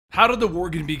How did the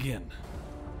Worgen begin?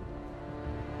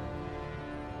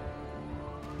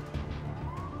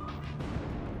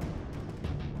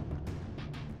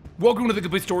 Welcome to the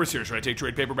Complete Story Series, where I take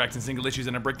trade paperbacks and single issues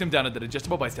and I break them down into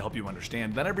digestible bites to help you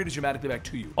understand. Then I read it dramatically back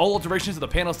to you. All alterations of the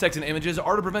panels, text, and images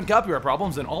are to prevent copyright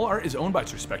problems, and all art is owned by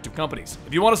its respective companies.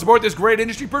 If you want to support this great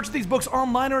industry, purchase these books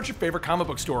online or at your favorite comic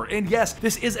book store. And yes,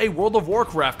 this is a World of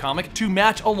Warcraft comic to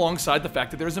match alongside the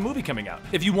fact that there's a movie coming out.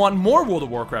 If you want more World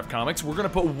of Warcraft comics, we're going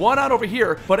to put one out over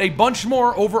here, but a bunch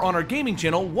more over on our gaming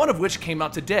channel, one of which came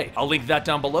out today. I'll link that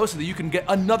down below so that you can get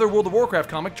another World of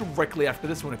Warcraft comic directly after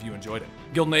this one if you enjoyed it.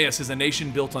 Gilneas is a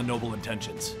nation built on noble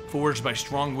intentions, forged by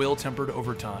strong will tempered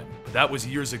over time. But that was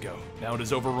years ago. Now it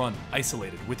is overrun,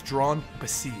 isolated, withdrawn,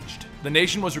 besieged. The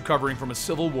nation was recovering from a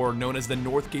civil war known as the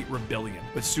Northgate Rebellion,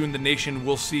 but soon the nation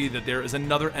will see that there is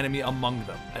another enemy among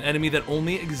them, an enemy that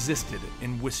only existed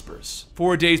in whispers.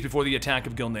 4 days before the attack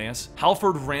of Gilneas,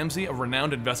 Halford Ramsey, a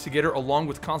renowned investigator, along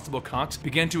with Constable Cox,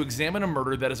 began to examine a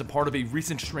murder that is a part of a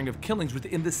recent string of killings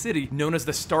within the city known as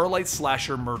the Starlight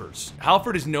Slasher murders.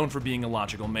 Halford is known for being a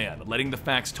logical man, letting the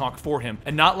facts talk for him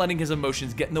and not letting his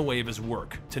emotions get in the way of his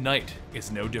work. Tonight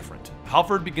is no different.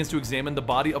 Halford begins to examine the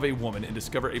body of a woman and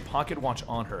discover a pocket watch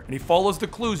on her, and he follows the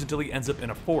clues until he ends up in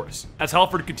a forest. As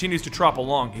Halford continues to trot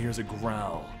along, he hears a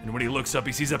growl, and when he looks up,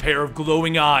 he sees a pair of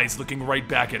glowing eyes looking right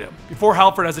back at him. Before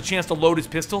Halford has a chance to load his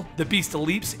pistol, the beast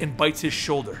leaps and bites his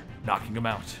shoulder, knocking him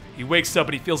out. He wakes up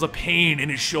and he feels a pain in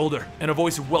his shoulder and a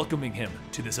voice welcoming him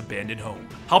to this abandoned home.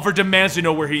 Halford demands to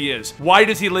know where he is. Why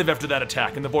does he live after that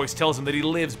attack? And the voice tells him that he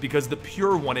lives because the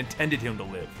Pure One intended him to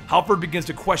live. Halford begins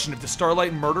to question if the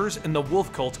Starlight murders and the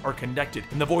Wolf Cult are connected,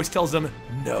 and the voice tells him,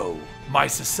 no. My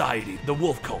society, the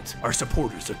Wolf Cult, are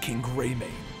supporters of King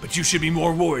Greymane. But you should be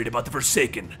more worried about the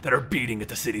Forsaken that are beating at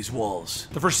the city's walls.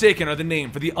 The Forsaken are the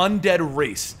name for the undead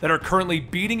race that are currently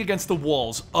beating against the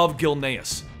walls of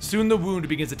Gilneas. Soon the wound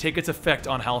begins to take its effect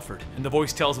on Halford, and the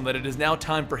voice tells him that it is now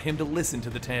time for him to listen to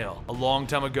the tale. A long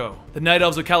time ago, the Night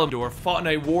Elves of Kalimdor fought in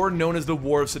a war known as the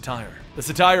War of Satire. The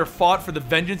Satire fought for the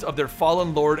vengeance of their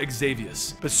fallen lord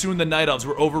Xavius, but soon the Night Elves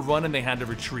were overrun and they had to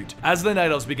retreat. As the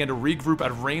Night Elves began to regroup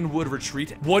at Rainwood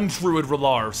Retreat, one druid,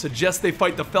 Relar, suggests they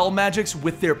fight the Fell Magics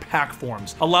with their pack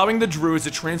forms, allowing the druids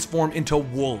to transform into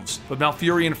wolves, but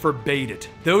Malfurion forbade it.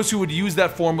 Those who would use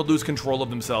that form would lose control of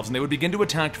themselves, and they would begin to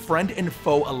attack friend and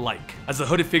foe alike. As the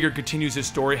hooded figure continues his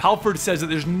story, Halford says that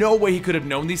there's no way he could have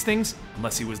known these things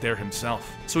unless he was there himself.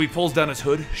 So he pulls down his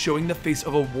hood, showing the face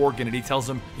of a Worgen, and he tells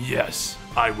him, yes,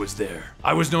 I was there.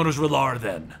 I was known as Relar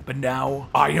then, but now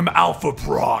I am Alpha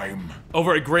Prime.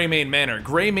 Over at Greymane Manor,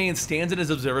 Greymane stands in his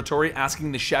observatory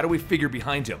asking the shadowy figure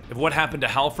behind him if what happened to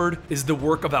Halford is the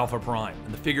work of Alpha Prime,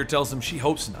 and the figure tells him she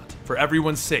hopes not, for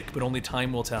everyone's sake, but only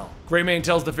time will tell. Greymane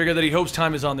tells the figure that he hopes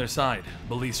time is on their side,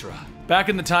 Belisra. Back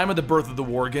in the time of the birth of the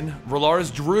Worgen, Relar's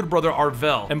druid brother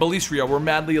Arvel and Belisra were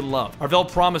madly in love.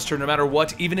 Arvel promised her no matter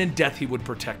what, even in death he would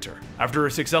protect her. After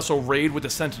a successful raid with the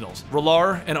Sentinels,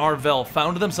 Relar and Arvel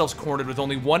found themselves cornered with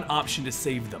only one option to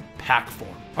save them, pack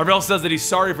form. Arvel says that he's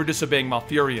sorry for disobeying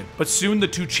Malfurion, but soon the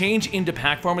two change into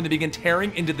pack form and they begin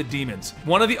tearing into the demons.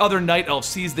 One of the other Night Elves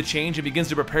sees the change and begins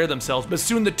to prepare themselves, but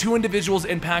soon the two individuals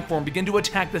in pack form begin to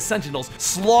attack the Sentinels,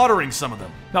 slaughtering some of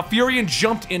them. Malfurion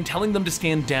jumped in, telling them to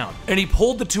stand down, and he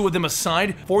pulled the two of them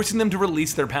aside, forcing them to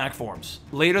release their pack forms.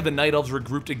 Later, the Night Elves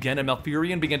regrouped again, and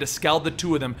Malfurion began to scowl the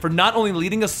two of them for not only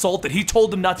leading assault that he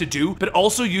told them not to do, but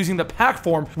also using the pack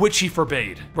form, which he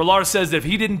forbade. Relar says that if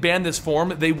he didn't ban this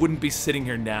form, they wouldn't be sitting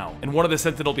here now. And one of the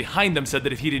Sentinel behind them said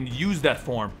that if he didn't use that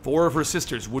form, 4 of her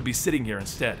sisters would be sitting here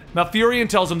instead. Malfurion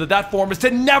tells him that that form is to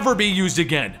never be used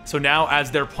again. So now, as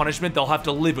their punishment, they'll have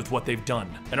to live with what they've done.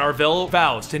 And Arvel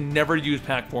vows to never use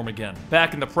pack form again.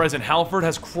 Back in the present, Halford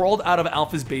has crawled out of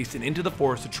Alpha's base and into the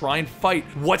forest to try and fight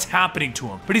what's happening to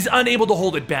him. But he's unable to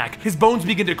hold it back. His bones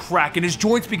begin to crack and his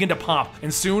joints begin to pop.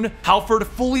 And soon, Halford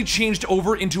fully changed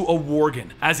over into a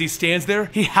Worgen. As he stands there,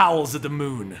 he howls at the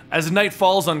moon. As night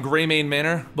falls on Greymane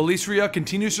Manor, Belisra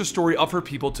continues her story of her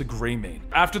people to Greymane.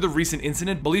 After the recent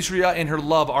incident, Belisra and her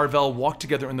love Arvel walk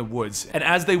together in the woods, and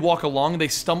as they walk along, they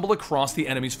stumble across the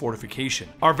enemy's fortification.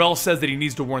 Arvel says that he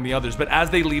needs to warn the others, but as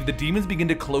they leave, the demons begin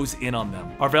to close in on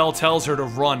them. Arvel tells her to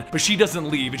run, but she doesn't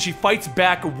leave, and she fights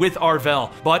back with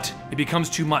Arvel, but it becomes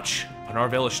too much. and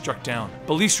Arvel is struck down.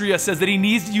 Belistria says that he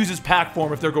needs to use his pack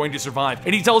form if they're going to survive,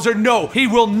 and he tells her no, he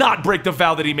will not break the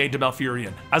vow that he made to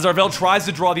Malfurion. As Arvel tries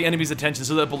to draw the enemy's attention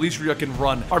so that Belistria can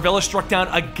run, Arvel is struck down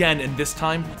again, and this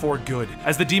time for good.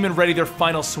 As the demon ready their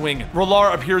final swing,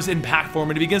 Rolar appears in pack form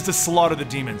and he begins to slaughter the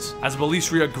demons. As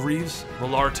Belistria grieves,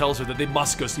 Rolar tells her that they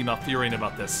must go see Malfurion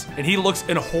about this, and he looks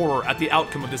in horror at the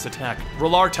outcome of this attack.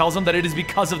 Rolar tells him that it is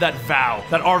because of that vow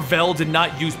that Arvel did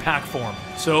not use pack form.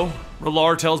 So,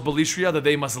 Rolar tells Belistria that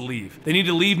they must leave. They need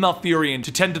to leave Malfurion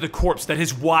to tend to the corpse that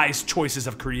his wise choices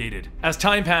have created. As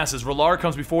time passes, Rolar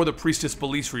comes before the priestess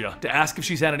Belistria to ask if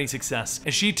she's had any success,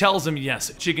 and she tells him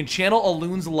yes, she can channel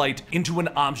Alun's light into an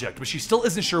object, but she still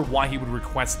isn't sure why he would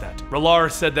request that. Rolar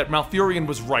said that Malfurion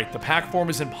was right, the pack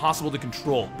form is impossible to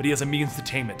control, but he has a means to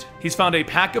tame it. He's found a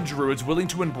pack of druids willing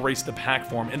to embrace the pack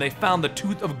form, and they found the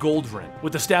Tooth of Goldrin.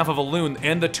 With the Staff of Alun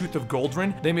and the Tooth of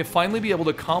Goldrin, they may finally be able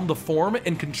to calm the form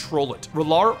and control it.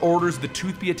 Rolar orders the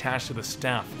tooth be attached to the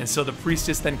staff, and so the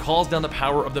priestess then calls down the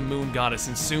power of the moon goddess,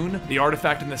 and soon, the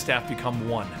artifact and the staff become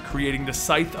one, creating the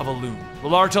Scythe of Alun.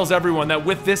 Rolar tells everyone that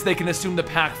with this they can assume the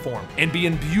pack form, and be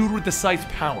imbued with the Scythe's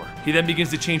power. He then begins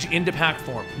to change into pack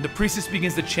form, and the priestess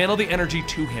begins to channel the energy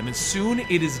to him, and soon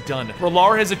it is done.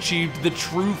 Rolar has achieved the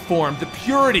true form, the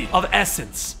purity of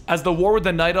essence. As the war with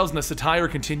the Night Elves and the Satyr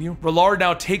continue, Rolar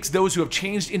now takes those who have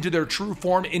changed into their true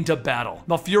form into battle.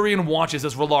 Malfurion watches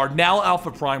as Rolar, now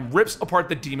Alpha Prime, rips apart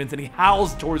the demons and he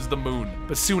howls towards the moon.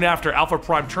 But soon after, Alpha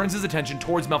Prime turns his attention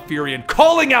towards Malfurion,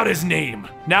 calling out his name.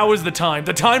 Now is the time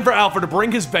for Alpha to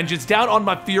bring his vengeance down on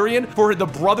Malfurion for the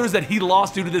brothers that he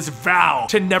lost due to this vow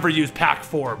to never use pack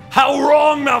form. How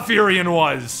wrong Malfurion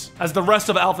was! As the rest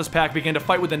of Alpha's pack began to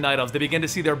fight with the Night Elves, they began to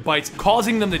see their bites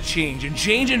causing them to change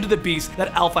into the beast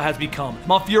that Alpha has become.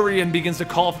 Malfurion begins to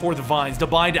call forth vines to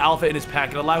bind Alpha in his pack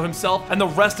and allow himself and the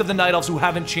rest of the Night Elves who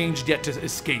haven't changed yet to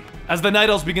escape. As the Night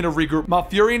Elves begin to regroup,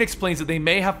 Malfurion explains that they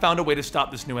may have found a way to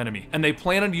stop this new enemy, and they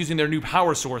plan on using their new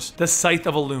power source, the Scythe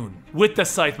of Alun. With the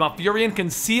Scythe, Malfurion can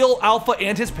seal Alpha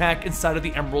and his pack inside of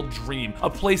the Emerald Dream, a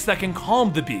place that can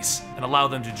calm the beasts and allow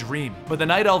them to dream. But the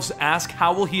Night Elves ask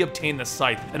how will he obtain the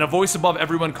Scythe, and a voice above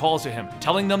everyone calls to him,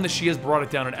 telling them that she has brought it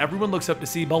down, and everyone looks up to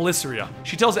see Belistria.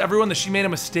 She tells everyone that she made a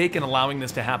mistake in allowing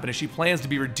this to happen, and she plans to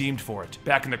be redeemed for it.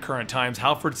 Back in the current times,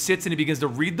 Halford sits and he begins to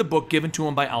read the book given to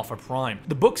him by Alpha Prime.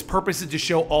 The book's purpose is to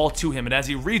show all to him, and as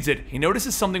he reads it, he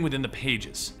notices something within the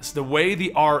pages. It's the way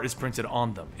the R is printed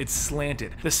on them. It's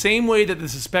slanted, the same way that the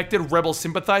suspected rebel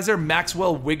sympathizer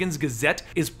Maxwell Wiggins' Gazette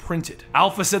is printed.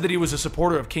 Alpha said that he was a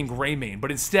supporter of King Greymane,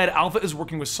 but instead Alpha is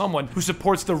working with someone who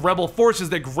supports the rebel forces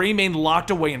that Greymane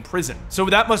locked away in prison. So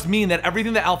that must mean that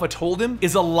everything that Alpha told him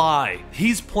is a lie.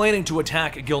 He's planning to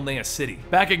attack Gilneas City.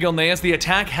 Back at Gilneas, the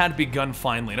attack had begun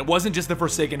finally, and it wasn't just the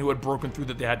Forsaken who had broken through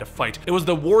that they had to fight. It was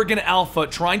the Worgen Alpha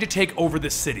trying to take over the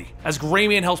city. As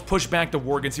Greymane helps push back the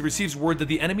Worgens, he receives word that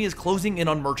the enemy is closing in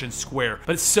on Merchant Square,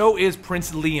 but so is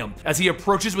Prince Liam as he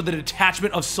approaches with a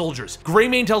detachment of soldiers.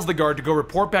 Greymane tells the guard to go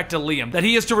report back to Liam that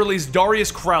he is to release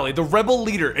Darius Crowley, the rebel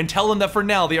leader, and tell him that for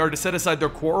now they are to set aside their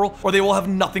quarrel or they will have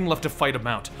nothing left to fight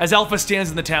about. As Alpha stands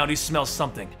in the town, he smells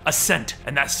something, a scent,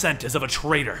 and that scent is of a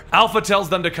traitor. Alpha tells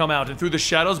them to come out, and through the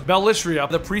shadows, Belistria,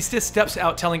 the priestess, steps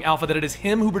out telling Alpha that it is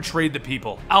him who betrayed the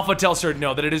people. Alpha tells her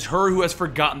no, that it is her who has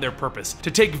forgotten their purpose,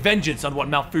 to take vengeance on what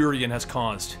Malfurion has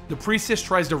caused. The priestess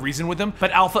tries to reason with him,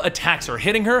 but Alpha attacks her,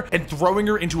 hitting her and throwing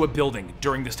her into a building.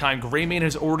 During this time, Greymane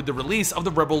has ordered the release of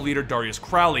the rebel leader Darius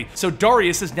Crowley, so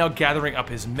Darius is now gathering up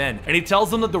his men, and he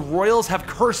tells them that the royals have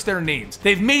cursed their names.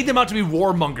 They've made them out to be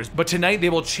warmongers, but tonight they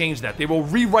will change that. They will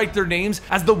rewrite their names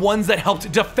as the ones that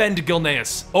helped defend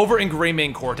Gilneas. Over in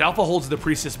Greymane Court, Alpha holds the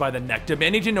priestess by the neck,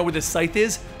 demanding to know where the scythe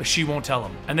is, but she won't tell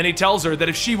him. And then he tells her that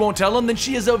if she won't tell him, then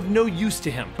she is of no use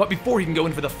to him. But before he can go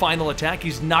in for the final attack,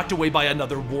 he's knocked away by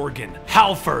another Worgen,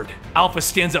 Halford. Alpha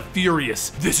stands up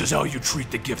furious. "This is how you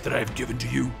treat the gift that I have given to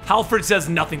you." Halford says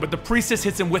nothing, but the priestess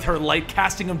hits him with her light,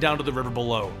 casting him down to the river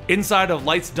below. Inside of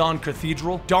Light's Dawn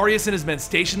Cathedral, Darius and his men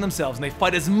station themselves, and they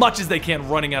fight as much as they can,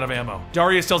 running out of ammo.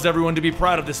 Darius tells everyone to be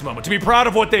proud of this moment, to be proud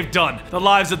of what they've done, the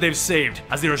lives that they've saved,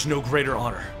 as there is no greater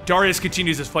honor. Darius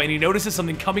continues his fight, and he notices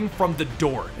something coming from the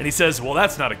door, and he says, well,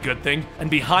 that's not a good thing. And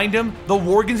behind him, the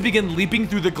Worgens begin leaping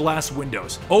through the glass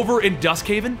windows. Over in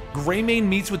Duskhaven, Greymane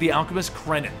meets with the alchemist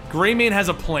Krenin. Greymane has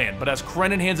a plan, but as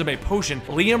Krenin hands him a potion,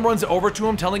 Liam runs over to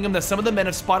him, telling him that some of the men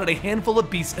have spotted a handful of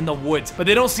beasts in the woods, but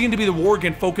they don't seem to be the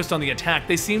Worgen focused on the attack.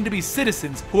 They seem to be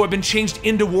citizens who have been changed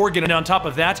into Worgen, and on top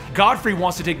of that, Godfrey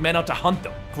wants to take men out to hunt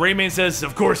them. Greymane says,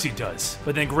 of course he does.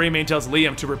 But then Greymane tells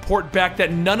Liam to report back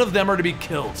that none of them are to be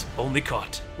killed, only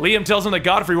caught. Liam tells him that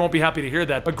Godfrey won't be happy to hear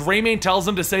that, but Greymane tells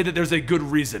him to say that there's a good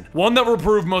reason, one that will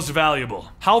prove most valuable.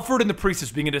 Halford and the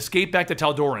priestess begin to escape back to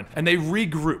Tal'Doran, and they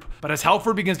regroup, but as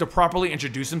Halford begins to properly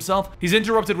introduce himself, he's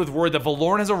interrupted with word that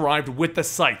Valoran has arrived with the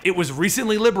scythe. It was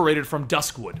recently liberated from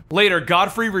Duskwood. Later,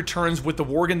 Godfrey returns with the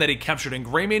Worgen that he captured, and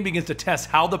Greymane begins to test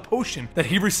how the potion that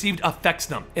he received affects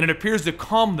them, and it appears to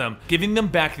calm them, giving them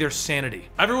back their sanity.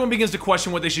 Everyone begins to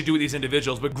question what they should do with these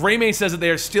individuals, but Greymane says that they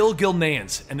are still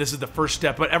Gilneans, and this is the first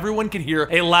step, but everyone can hear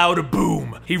a loud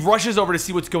boom. He rushes over to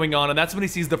see what's going on, and that's when he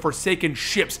sees the Forsaken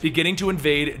ships beginning to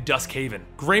invade Duskhaven.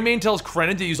 Greymane tells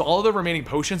Krenin to use all of the remaining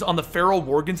potions on the feral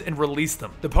Worgens and release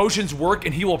them. The potions work,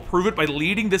 and he will prove it by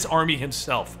leading this army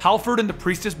himself. Halford and the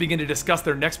priestess begin to discuss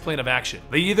their next plan of action.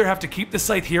 They either have to keep the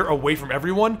scythe here away from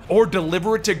everyone, or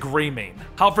deliver it to Greymane.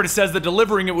 Halford says that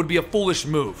delivering it would be a foolish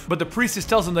move, but the priestess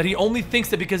tells him that he only thinks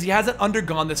that because he hasn't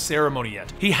undergone the ceremony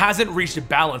yet. He hasn't reached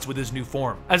balance with his new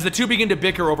form. As the two begin to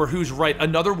bicker over who's right,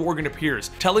 another Worgen appears,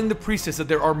 telling the priestess that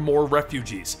there are more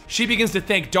refugees. She begins to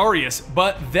thank Darius,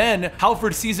 but then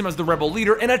Halford sees him as the rebel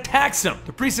leader and attacks him.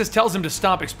 The priestess tells him to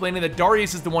stop, explaining that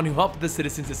Darius is the one who helped the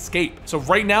citizens escape. So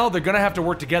right now, they're gonna have to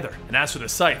work together. And as for the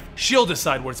scythe, she'll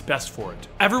decide what's best for it.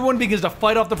 Everyone begins to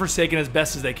fight off the Forsaken as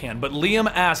best as they can, but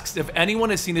Liam asks if anyone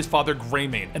has seen his father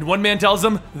Greymane, and one man tells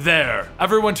him, there.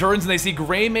 Everyone turns and they see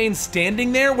Greymane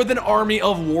standing there with an army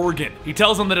of Worgen. He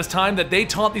tells them that it's time that they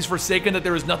taught these Forsaken that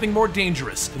there is nothing more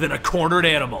dangerous than a cornered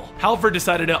animal. Halford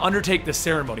decided to undertake the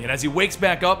ceremony, and as he wakes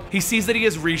back up, he sees that he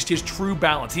has reached his true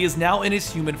balance. He is now in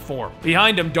his human form.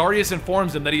 Behind him, Darius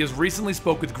informs him that he has recently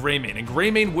spoke with Greymane, and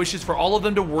Greymane wishes for all of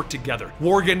them to work together.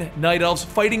 Worgen, Night Elves,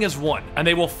 fighting as one, and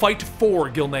they will fight for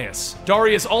Gilneas.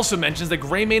 Darius also mentions that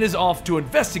Greymane is off to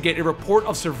investigate a report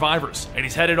of survivors, and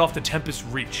he's headed off to Tempest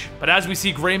Reach. But as we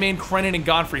see Greymane, Krenin, and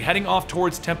Godfrey heading off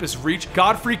towards Tempest Reach,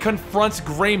 Godfrey confronts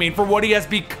Greymane for what he has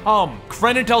become.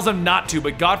 Krenin tells him not to,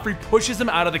 but Godfrey pushes him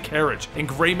out of the carriage, and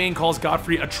Greymane calls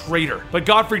Godfrey a traitor. But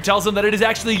Godfrey tells him that it is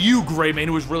actually you, Greymane,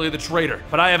 who is really the traitor.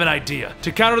 But I have an idea.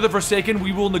 To counter the Forsaken,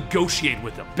 we will negotiate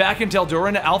with them. Back in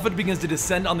Tal'Doran, Alfred begins to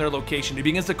descend on their location. He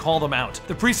begins to call them out.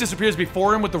 The priestess appears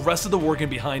before him with the rest of the Worgen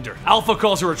behind her. Alpha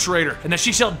calls her a traitor, and that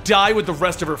she shall die with the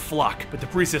rest of her flock. But the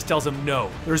priestess tells him no.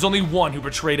 There is only one who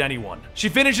betrayed anyone. She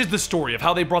finishes the story of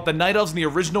how they brought the Night Elves and the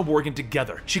original Worgen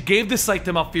together. She gave the scythe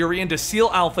to Malfurion to seal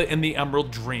Alpha in the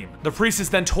Emerald Dream. The priestess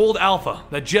then told Alpha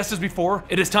that just as before,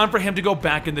 it is time for him to go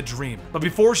back in the dream. But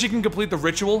before she can complete the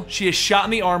ritual, she is shot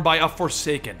in the arm by a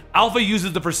Forsaken. Alpha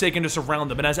uses the Forsaken to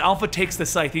surround them, and as Alpha takes the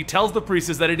scythe, he tells the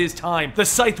priestess that it is time. The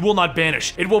scythe will not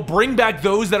banish. It will bring back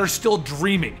those that are still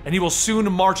dreaming, and he will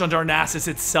soon march on Darnassus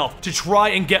itself to try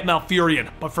and get Malfurion.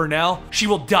 But for now, she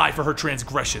will die for her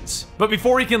transgressions. But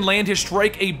before he can land his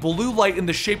strike, a blue light in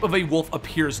the shape of a wolf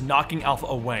appears, knocking Alpha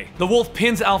away. The wolf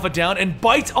pins Alpha down and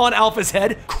bites on Alpha's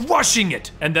head, crushing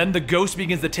it. And then the ghost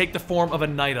begins to take the form of a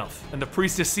Night Elf, and the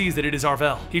priestess sees that it is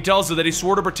Arvel. He tells her that he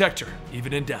swore to protect her,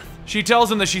 even in death. She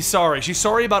tells him that she's sorry. She's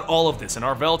sorry about all of this, and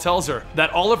Arvel tells her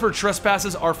that all of her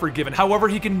trespasses are forgiven. However,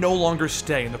 he can no longer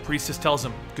stay, and the priestess tells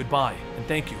him goodbye and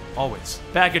thank you, always.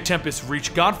 Back at Tempest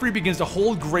Reach, Godfrey begins to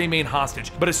hold Greymane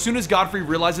hostage, but as soon as Godfrey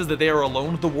realizes that they are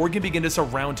alone, the Worgen begin to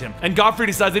surround him, and Godfrey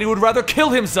decides that he would rather kill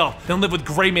himself than live with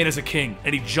Greymane as a king,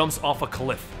 and he jumps off a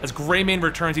cliff. As Greymane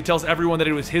returns, he tells everyone that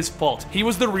it was his fault. He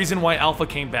was the reason why Alpha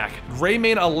came back.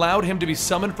 Greymane allowed him to be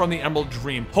summoned from the Emerald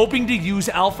Dream, hoping to use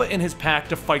Alpha and his pack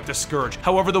to fight the Scourge.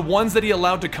 However, the ones that he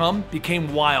allowed to come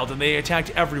became wild, and they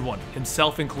attacked everyone,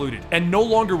 himself included. And no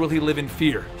longer will he live in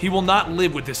fear. He will not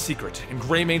live with this secret, and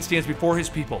Greymane stands before his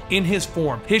people, in his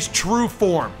form, his true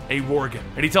form, a Worgen.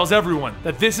 And he tells everyone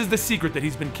that this is the secret that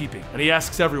he's been keeping. And he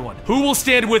asks everyone, who will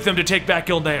stand with him to take back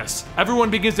Gilneas? Everyone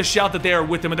begins to shout that they are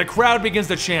with him, and the crowd begins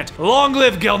to chant, long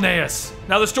live Gilneas!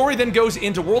 Now the story then goes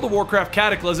into World of Warcraft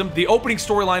Cataclysm, the opening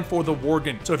storyline for the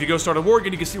Worgen. So if you go start a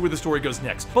Worgen, you can see where the story goes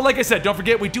next. But like I said, don't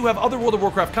forget, we do have other World of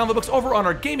Warcraft comic books over on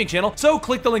our gaming channel, so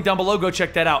click the link down below, go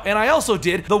check that out. And I also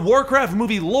did the Warcraft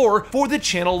movie lore for the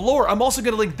channel lore. I'm also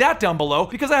going to link that down below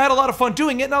because I had a lot of fun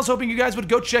doing it, and I was hoping you guys would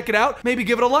go check it out, maybe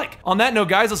give it a like. On that note,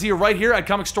 guys, I'll see you right here at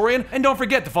Comicstorian, and don't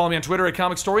forget to follow me on Twitter at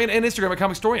Comicstorian and Instagram at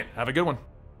Comicstorian. Have a good one.